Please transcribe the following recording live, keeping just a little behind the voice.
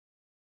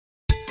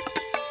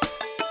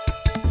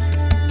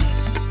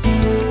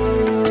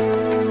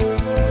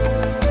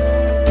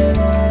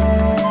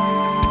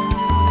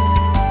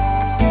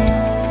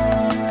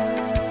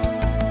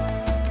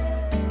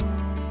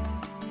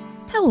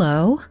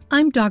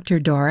Dr.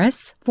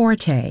 Doris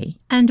Forte,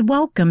 and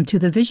welcome to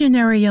the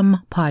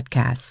Visionarium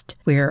podcast,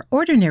 where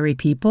ordinary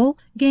people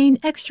gain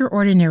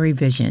extraordinary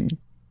vision.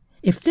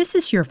 If this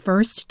is your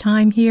first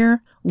time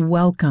here,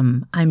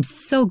 welcome. I'm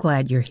so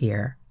glad you're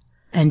here.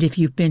 And if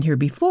you've been here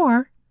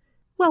before,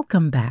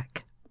 welcome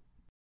back.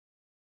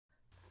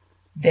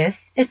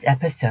 This is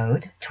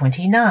episode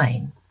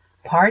 29,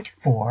 part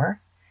 4,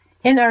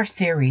 in our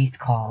series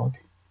called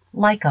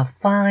Like a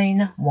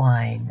Fine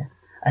Wine,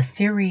 a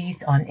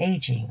series on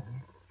aging.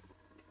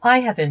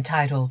 I have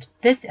entitled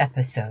this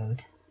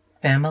episode,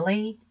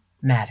 Family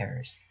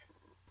Matters.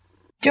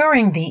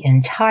 During the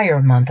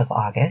entire month of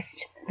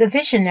August, the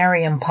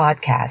Visionarium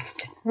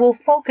podcast will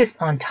focus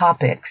on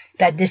topics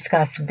that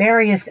discuss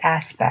various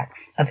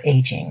aspects of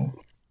aging.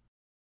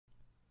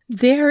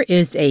 There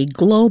is a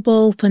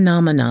global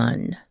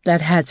phenomenon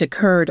that has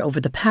occurred over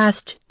the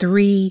past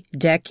 3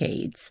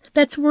 decades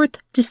that's worth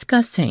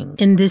discussing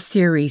in this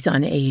series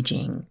on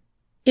aging.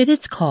 It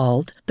is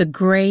called the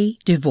Gray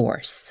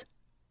Divorce.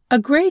 A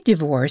gray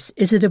divorce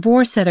is a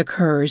divorce that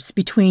occurs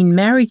between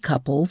married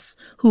couples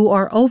who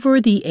are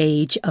over the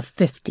age of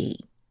 50.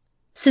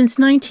 Since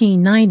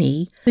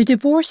 1990, the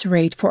divorce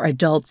rate for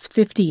adults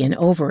 50 and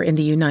over in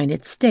the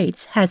United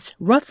States has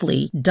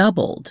roughly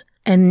doubled,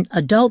 and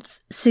adults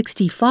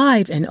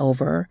 65 and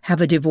over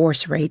have a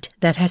divorce rate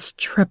that has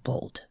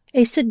tripled.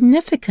 A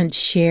significant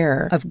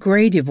share of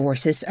gray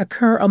divorces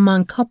occur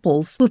among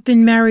couples who've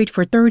been married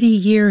for 30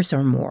 years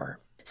or more.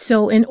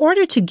 So in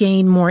order to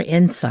gain more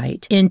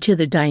insight into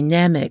the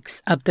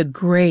dynamics of the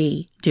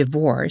gray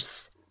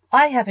divorce,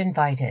 I have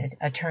invited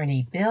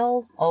attorney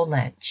Bill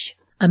Olench,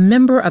 a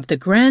member of the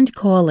Grand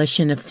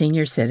Coalition of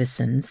Senior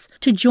Citizens,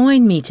 to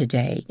join me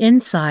today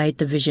inside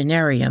the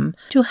Visionarium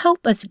to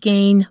help us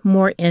gain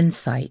more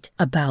insight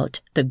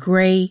about the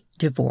gray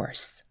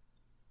divorce.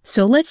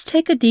 So let's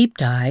take a deep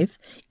dive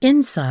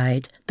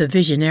inside the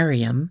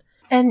Visionarium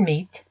and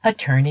meet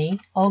attorney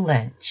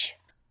Olench.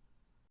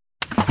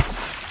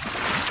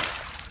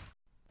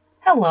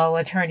 Hello,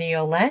 attorney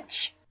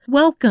Olench.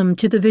 Welcome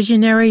to the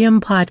Visionarium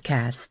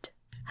podcast.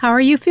 How are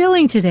you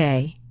feeling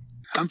today?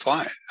 I'm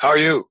fine. How are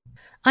you?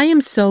 I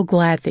am so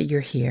glad that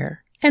you're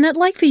here, and I'd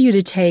like for you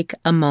to take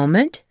a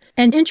moment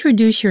and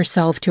introduce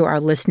yourself to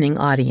our listening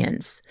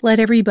audience. Let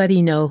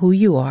everybody know who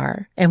you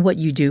are and what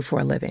you do for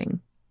a living.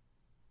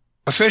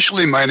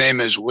 Officially, my name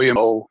is William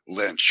O.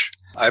 Lynch.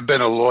 I've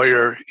been a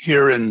lawyer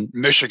here in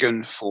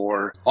Michigan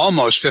for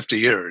almost 50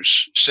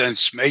 years,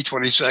 since May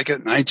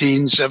 22nd,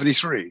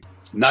 1973.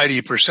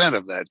 90%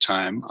 of that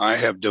time, I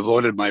have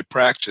devoted my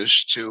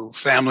practice to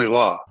family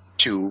law,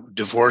 to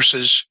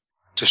divorces,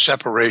 to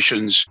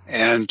separations,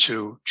 and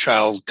to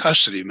child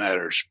custody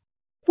matters.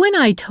 When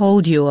I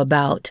told you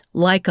about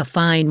Like a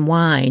Fine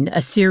Wine,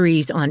 a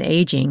series on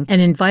aging, and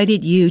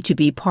invited you to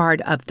be part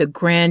of the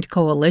Grand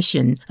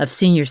Coalition of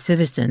Senior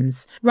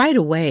Citizens, right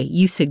away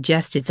you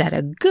suggested that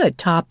a good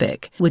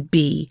topic would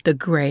be the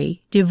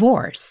gray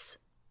divorce.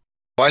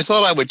 I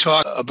thought I would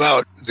talk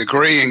about the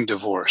graying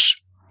divorce,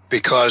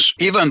 because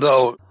even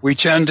though we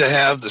tend to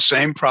have the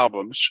same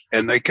problems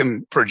and they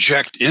can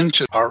project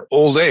into our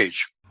old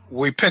age,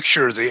 we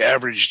picture the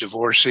average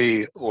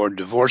divorcee or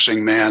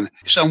divorcing man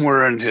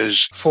somewhere in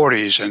his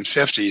 40s and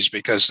 50s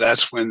because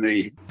that's when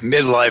the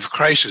midlife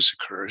crisis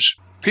occurs.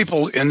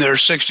 People in their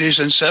 60s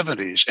and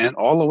 70s and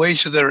all the way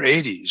to their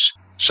 80s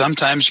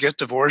sometimes get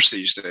divorced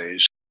these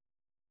days.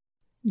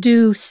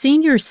 Do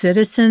senior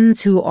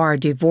citizens who are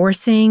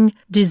divorcing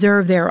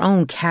deserve their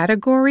own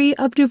category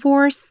of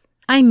divorce?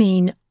 I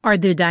mean, are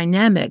the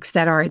dynamics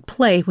that are at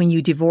play when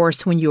you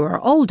divorce when you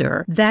are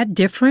older that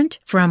different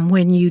from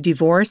when you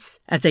divorce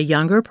as a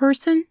younger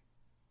person?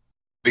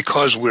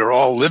 Because we're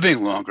all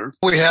living longer,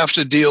 we have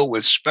to deal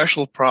with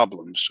special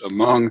problems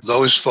among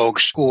those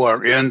folks who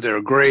are in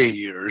their gray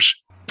years,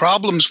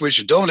 problems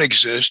which don't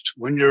exist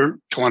when you're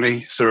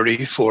 20,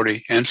 30,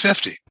 40, and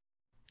 50.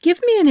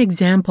 Give me an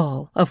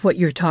example of what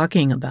you're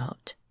talking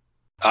about.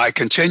 I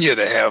continue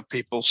to have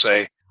people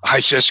say, I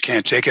just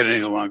can't take it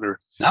any longer,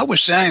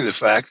 notwithstanding the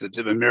fact that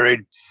they've been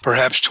married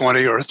perhaps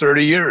 20 or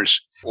 30 years,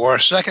 or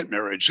a second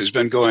marriage has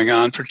been going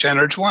on for 10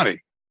 or 20.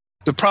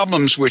 The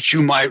problems which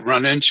you might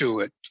run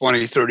into at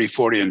 20, 30,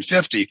 40, and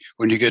 50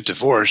 when you get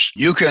divorced,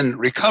 you can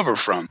recover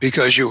from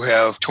because you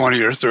have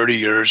 20 or 30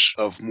 years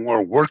of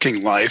more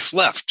working life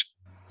left.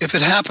 If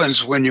it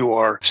happens when you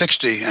are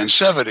 60 and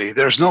 70,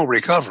 there's no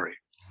recovery.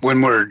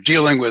 When we're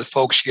dealing with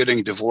folks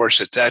getting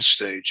divorced at that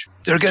stage,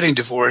 they're getting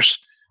divorced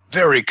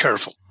very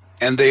careful.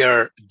 And they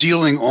are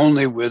dealing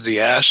only with the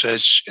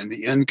assets and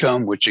the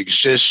income which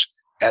exists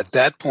at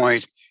that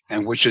point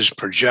and which is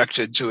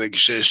projected to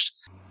exist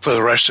for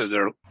the rest of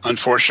their,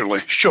 unfortunately,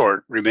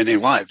 short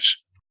remaining lives.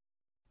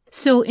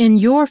 So in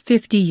your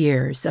 50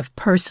 years of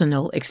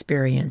personal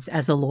experience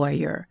as a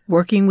lawyer,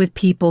 working with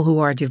people who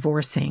are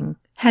divorcing,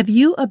 have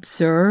you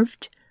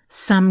observed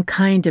some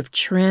kind of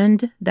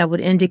trend that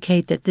would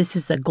indicate that this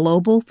is a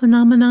global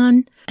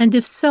phenomenon? And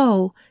if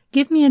so,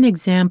 give me an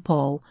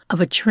example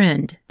of a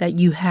trend that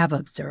you have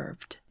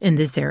observed in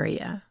this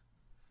area.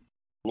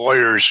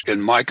 lawyers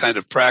in my kind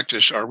of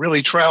practice are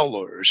really trial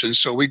lawyers. And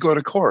so we go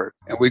to court,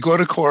 and we go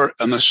to court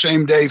on the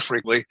same day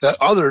frequently that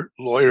other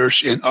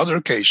lawyers in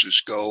other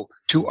cases go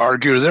to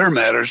argue their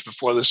matters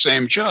before the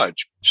same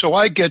judge. So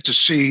I get to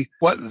see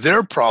what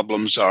their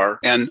problems are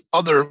and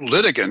other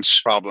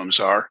litigants' problems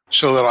are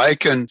so that I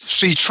can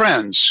see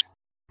trends.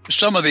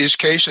 Some of these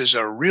cases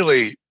are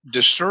really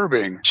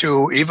disturbing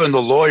to even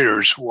the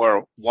lawyers who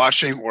are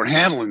watching or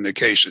handling the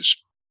cases.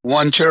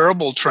 One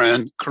terrible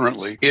trend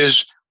currently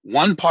is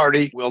one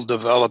party will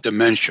develop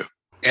dementia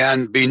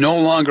and be no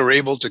longer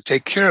able to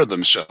take care of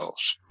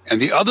themselves. And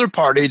the other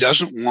party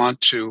doesn't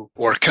want to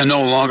or can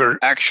no longer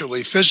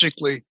actually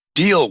physically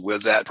deal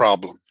with that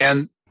problem.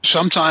 And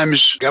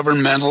sometimes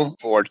governmental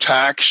or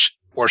tax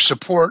or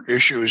support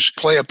issues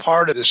play a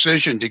part of the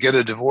decision to get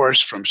a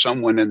divorce from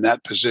someone in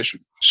that position.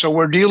 So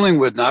we're dealing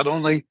with not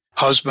only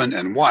husband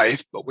and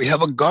wife, but we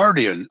have a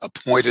guardian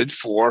appointed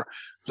for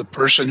the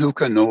person who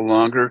can no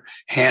longer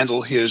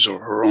handle his or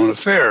her own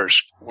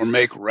affairs or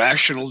make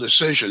rational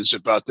decisions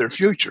about their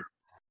future.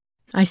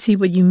 I see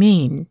what you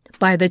mean.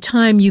 By the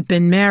time you've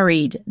been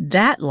married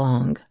that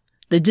long,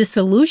 the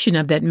dissolution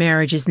of that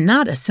marriage is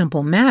not a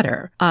simple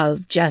matter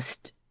of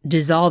just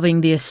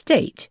dissolving the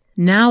estate.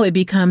 Now it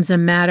becomes a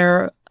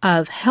matter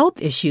of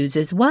health issues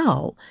as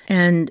well.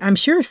 And I'm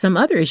sure some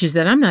other issues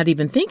that I'm not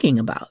even thinking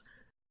about.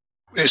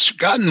 It's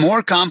gotten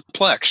more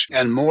complex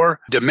and more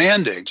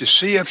demanding to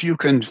see if you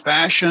can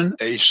fashion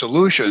a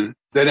solution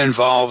that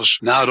involves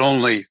not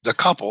only the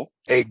couple,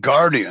 a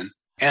guardian,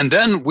 and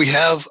then we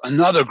have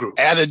another group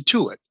added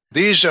to it.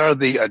 These are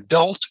the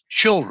adult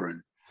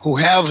children who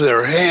have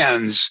their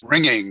hands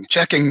ringing,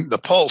 checking the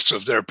pulse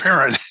of their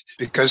parent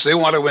because they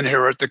want to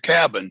inherit the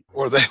cabin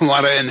or they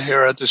want to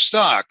inherit the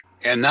stock.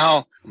 And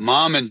now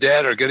mom and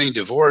dad are getting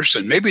divorced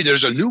and maybe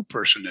there's a new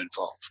person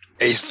involved,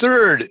 a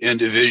third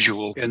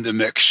individual in the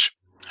mix.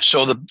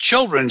 So the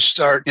children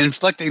start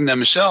inflicting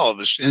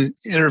themselves in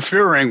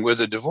interfering with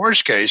the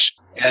divorce case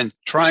and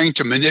trying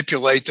to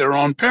manipulate their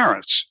own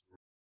parents.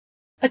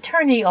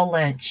 Attorney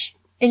O'Lynch,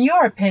 in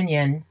your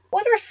opinion,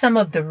 what are some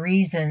of the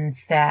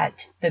reasons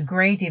that the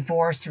gray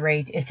divorce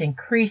rate is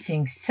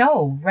increasing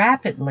so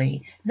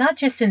rapidly, not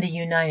just in the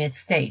United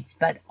States,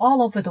 but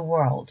all over the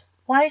world?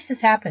 Why is this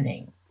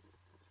happening?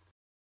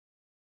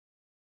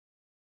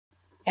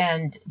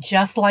 And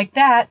just like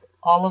that,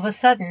 all of a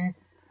sudden,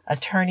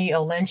 Attorney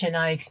O'Lynch and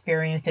I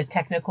experienced a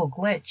technical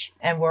glitch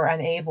and were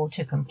unable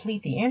to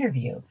complete the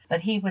interview,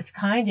 but he was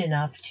kind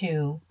enough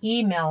to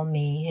email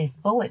me his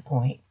bullet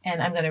points,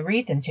 and I'm going to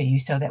read them to you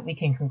so that we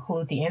can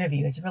conclude the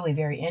interview. It's really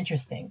very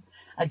interesting.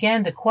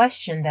 Again, the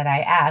question that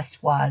I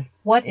asked was,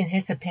 what, in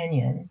his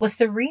opinion, was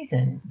the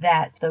reason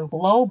that the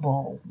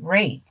global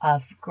rate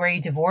of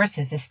gray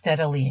divorces is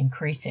steadily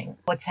increasing?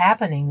 What's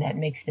happening that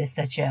makes this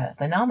such a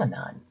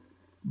phenomenon?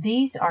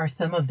 These are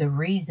some of the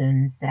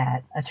reasons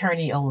that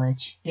Attorney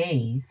O'Lynch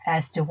gave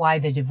as to why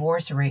the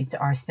divorce rates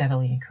are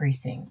steadily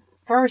increasing.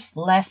 First,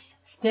 less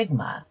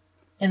stigma.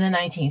 In the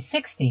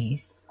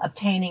 1960s,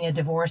 obtaining a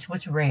divorce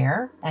was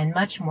rare and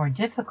much more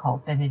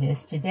difficult than it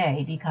is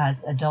today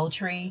because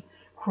adultery,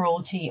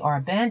 cruelty, or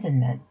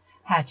abandonment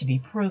had to be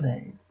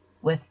proven.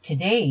 With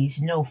today's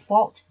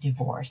no-fault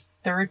divorce,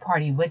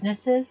 third-party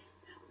witnesses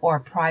or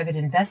private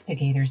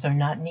investigators are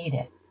not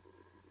needed.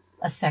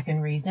 A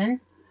second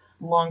reason,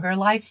 longer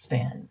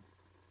lifespans,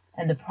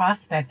 and the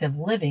prospect of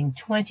living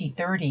 20,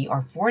 30,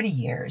 or 40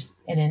 years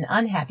in an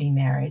unhappy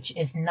marriage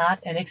is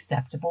not an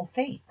acceptable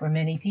fate for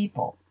many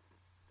people.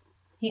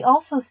 He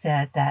also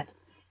said that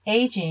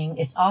aging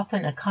is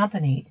often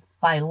accompanied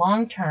by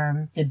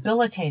long-term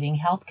debilitating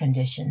health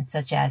conditions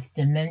such as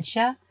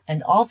dementia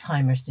and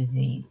Alzheimer's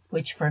disease,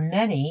 which for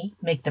many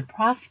make the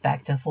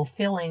prospect of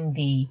fulfilling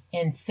the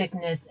in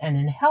sickness and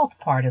in health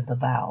part of the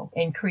vow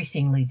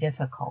increasingly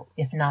difficult,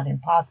 if not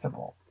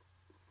impossible.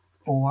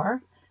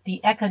 4. The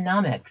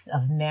economics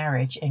of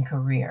marriage and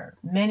career.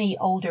 Many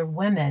older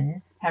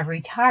women have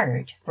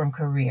retired from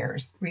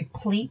careers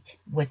replete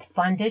with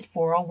funded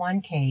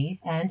 401ks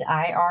and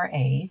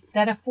IRAs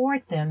that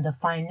afford them the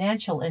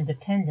financial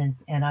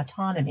independence and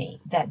autonomy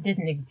that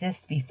didn't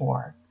exist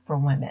before for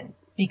women.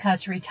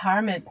 Because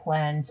retirement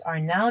plans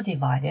are now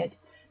divided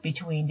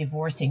between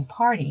divorcing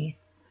parties,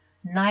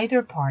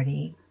 neither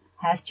party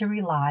has to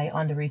rely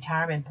on the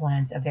retirement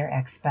plans of their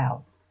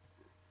ex-spouse.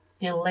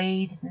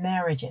 Delayed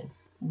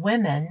marriages.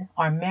 Women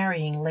are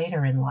marrying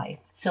later in life,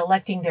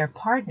 selecting their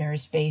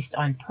partners based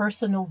on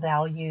personal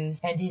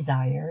values and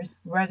desires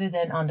rather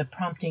than on the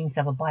promptings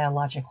of a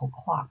biological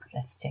clock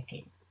that's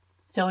ticking.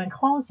 So in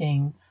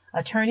closing,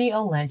 Attorney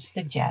O'Lynch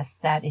suggests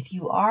that if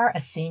you are a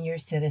senior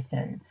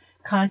citizen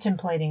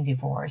contemplating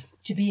divorce,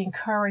 to be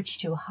encouraged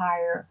to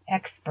hire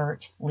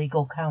expert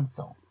legal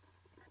counsel.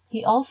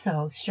 He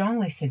also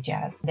strongly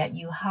suggests that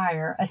you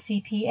hire a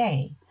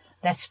CPA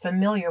that's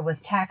familiar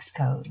with tax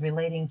code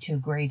relating to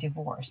gray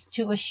divorce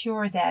to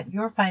assure that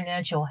your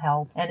financial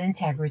health and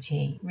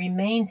integrity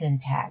remains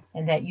intact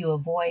and that you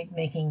avoid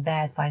making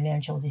bad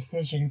financial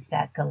decisions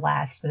that could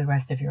last for the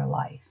rest of your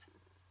life.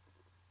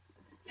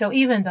 So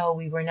even though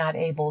we were not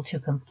able to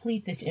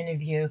complete this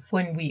interview,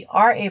 when we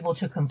are able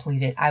to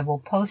complete it, I will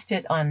post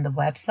it on the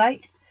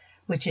website,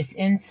 which is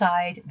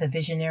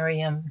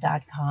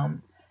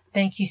InsideTheVisionarium.com.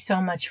 Thank you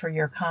so much for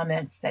your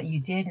comments that you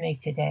did make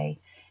today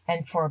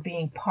and for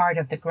being part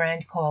of the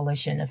Grand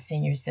Coalition of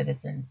Senior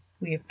Citizens.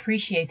 We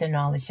appreciate the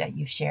knowledge that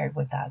you've shared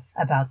with us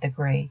about the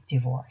Gray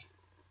divorce.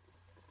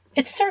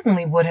 It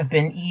certainly would have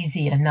been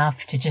easy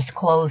enough to just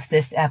close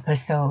this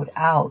episode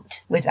out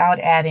without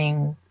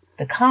adding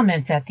the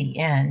comments at the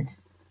end,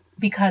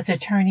 because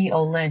Attorney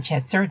O. Lynch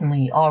had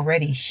certainly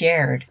already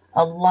shared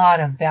a lot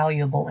of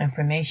valuable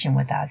information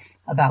with us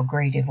about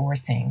Gray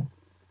divorcing.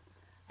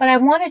 But I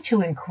wanted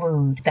to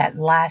include that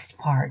last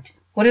part.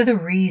 What are the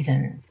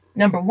reasons?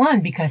 Number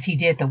one, because he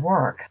did the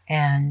work,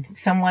 and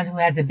someone who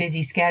has a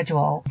busy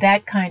schedule,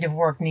 that kind of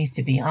work needs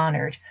to be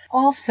honored.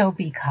 Also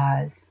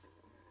because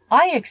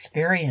I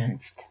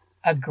experienced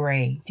a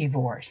Gray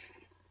divorce.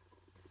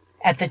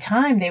 At the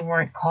time, they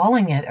weren't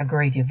calling it a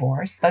Gray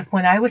divorce, but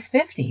when I was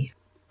 50,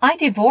 I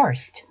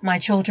divorced my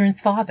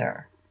children's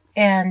father.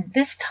 And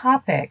this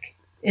topic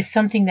is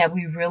something that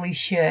we really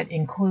should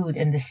include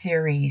in the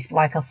series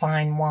Like a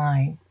Fine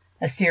Wine,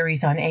 a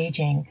series on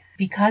aging,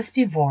 because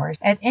divorce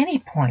at any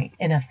point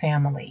in a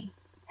family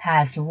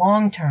has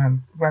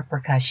long-term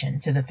repercussion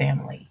to the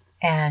family.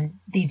 And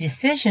the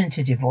decision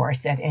to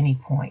divorce at any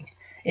point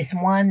is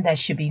one that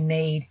should be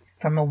made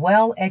from a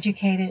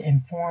well-educated,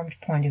 informed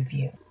point of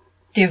view.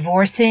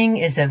 Divorcing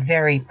is a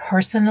very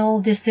personal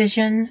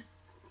decision.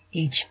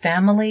 Each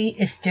family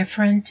is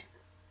different.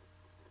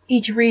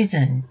 Each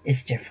reason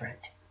is different.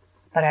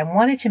 But I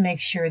wanted to make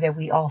sure that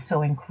we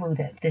also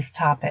included this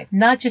topic,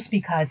 not just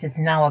because it's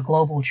now a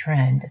global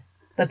trend,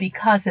 but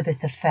because of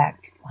its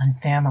effect on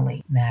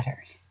family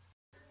matters.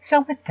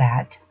 So with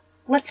that,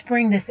 let's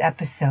bring this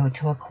episode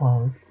to a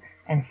close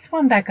and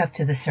swim back up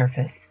to the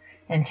surface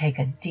and take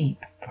a deep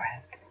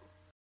breath.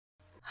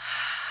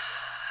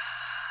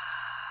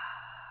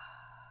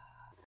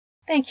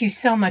 Thank you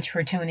so much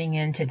for tuning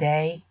in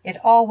today. It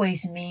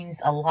always means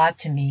a lot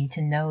to me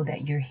to know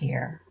that you're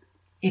here.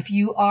 If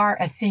you are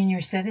a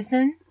senior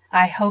citizen,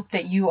 I hope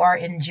that you are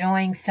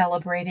enjoying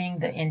celebrating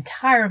the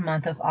entire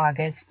month of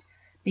August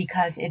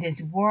because it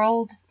is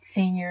World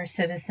Senior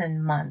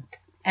Citizen Month.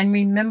 And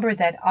remember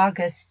that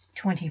August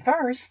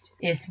 21st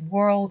is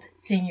World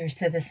Senior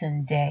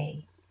Citizen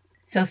Day.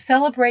 So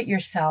celebrate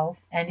yourself,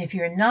 and if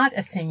you're not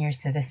a senior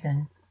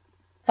citizen,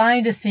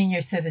 find a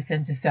senior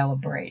citizen to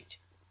celebrate.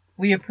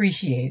 We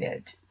appreciate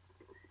it.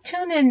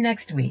 Tune in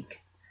next week.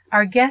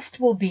 Our guest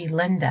will be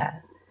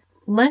Linda.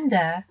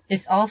 Linda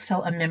is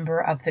also a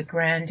member of the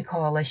Grand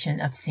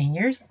Coalition of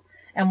Seniors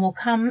and will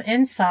come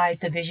inside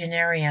the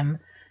Visionarium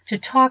to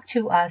talk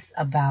to us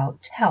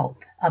about health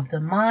of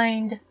the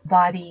mind,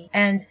 body,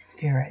 and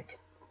spirit.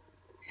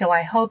 So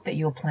I hope that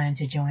you'll plan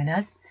to join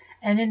us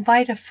and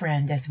invite a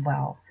friend as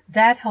well.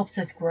 That helps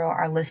us grow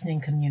our listening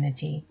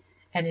community,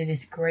 and it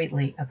is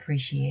greatly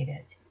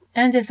appreciated.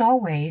 And as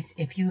always,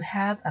 if you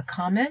have a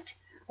comment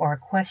or a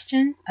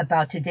question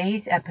about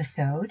today's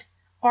episode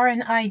or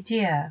an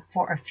idea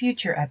for a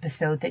future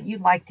episode that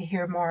you'd like to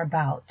hear more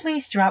about,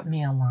 please drop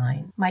me a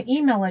line. My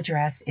email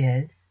address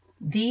is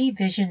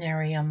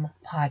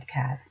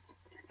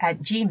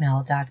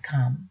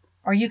thevisionariumpodcast@gmail.com.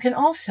 Or you can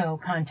also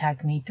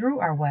contact me through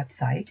our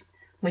website,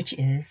 which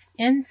is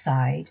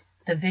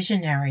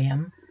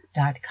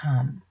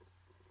InsideTheVisionarium.com.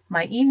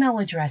 My email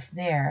address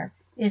there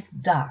is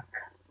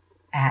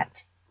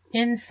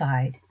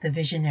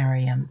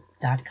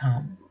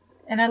doc@InsideTheVisionarium.com.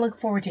 And I look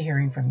forward to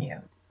hearing from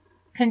you.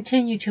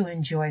 Continue to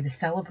enjoy the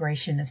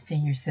celebration of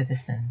Senior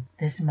Citizen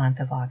this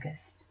month of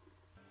August.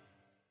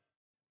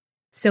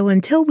 So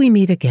until we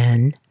meet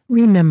again,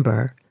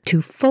 remember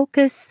to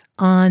focus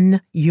on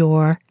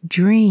your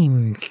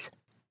dreams,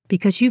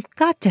 because you've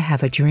got to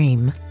have a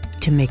dream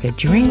to make a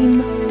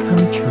dream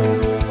come true.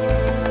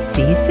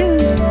 See you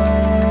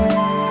soon.